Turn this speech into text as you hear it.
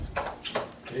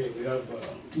Okay, we have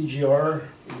DGR,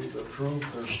 we need to approve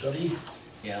their study.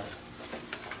 Yeah,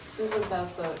 Isn't that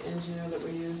the engineer that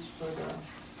we used for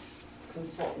the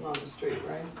consultant on the street,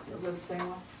 right? Is that the same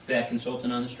one? that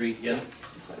consultant on the street, yeah,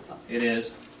 That's what I thought. it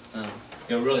is.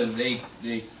 You know, really,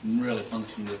 they really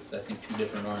function with, I think, two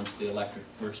different arms, the electric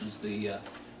versus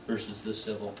the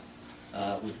civil.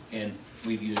 And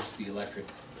we've used the electric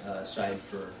side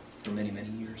for many, many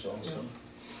years also.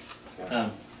 Yeah.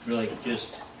 Really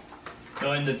just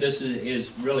knowing that this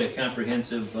is really a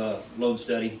comprehensive load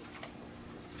study,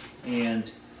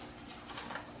 and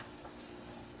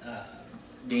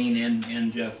Dean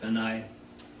and Jeff and I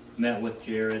met with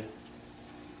Jared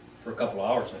for a couple of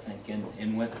hours, I think,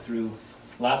 and went through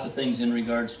lots of things in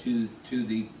regards to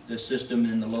the system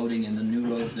and the loading and the new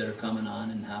loads that are coming on,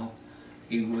 and how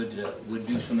he would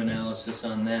do some analysis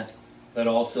on that, but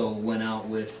also went out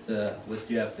with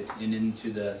Jeff and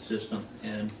into the system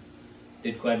and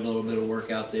did quite a little bit of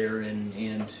work out there,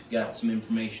 and got some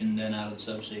information then out of the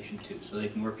substation too, so they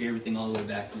can work everything all the way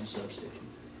back to the substation.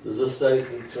 Does this study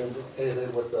concern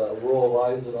anything with rural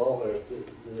lines and all, or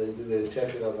do they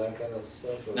check it on that kind of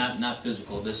stuff? Or? Not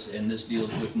physical. This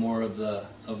deals with more of the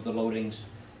loadings,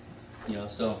 you know.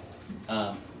 So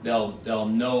they'll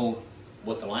know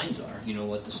what the lines are, you know,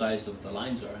 what the size of the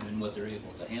lines are, and what they're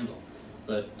able to handle.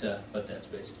 But that's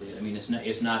basically it. I mean,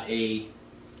 it's not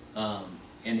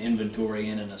an inventory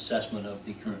and an assessment of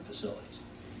the current facilities.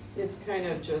 It's kind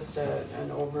of just an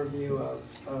overview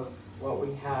of what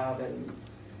we have and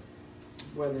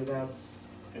whether that's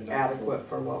adequate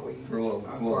for what we need for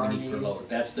load.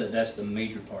 That's the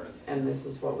major part of it. And this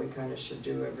is what we kind of should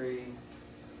do every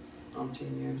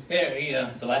umpteen years. Yeah.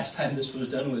 The last time this was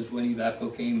done was when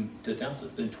Evapco came to town. So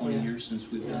it's been 20 Yeah. years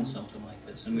since we've Yeah. done something like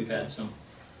this, and we've had some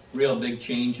real big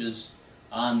changes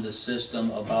on the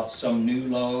system about some new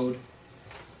load.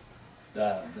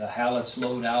 The Hallett's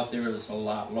load out there is a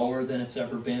lot lower than it's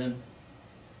ever been.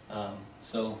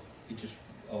 So it just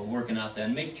working out that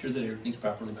and making sure that everything's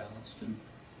properly balanced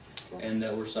and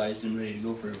that we're sized and ready to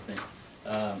go for everything.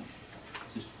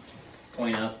 Just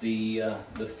point out the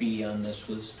fee on this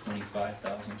was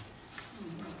 $25,000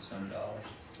 some dollars.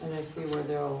 And I see where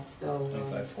they'll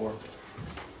 25.4.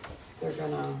 they're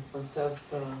gonna assess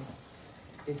the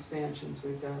expansions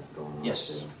we've got going on Yes.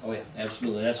 too. Oh yeah,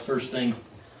 absolutely. That's the first thing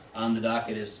on the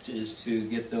docket is to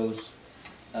get those,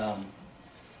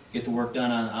 get the work done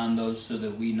on those so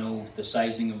that we know the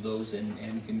sizing of those and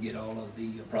can get all of the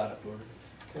product ordered.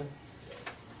 Okay.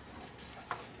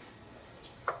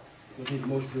 We need a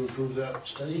motion to approve that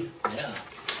study. Yeah.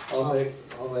 I'll make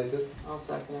it. I'll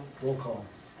second it. Roll call.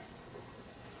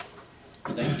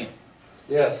 Thank you.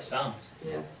 Yes. Thomas,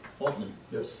 Yes. Holtman,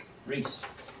 Yes. Reese,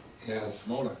 Yes.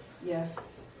 Moeller, Yes.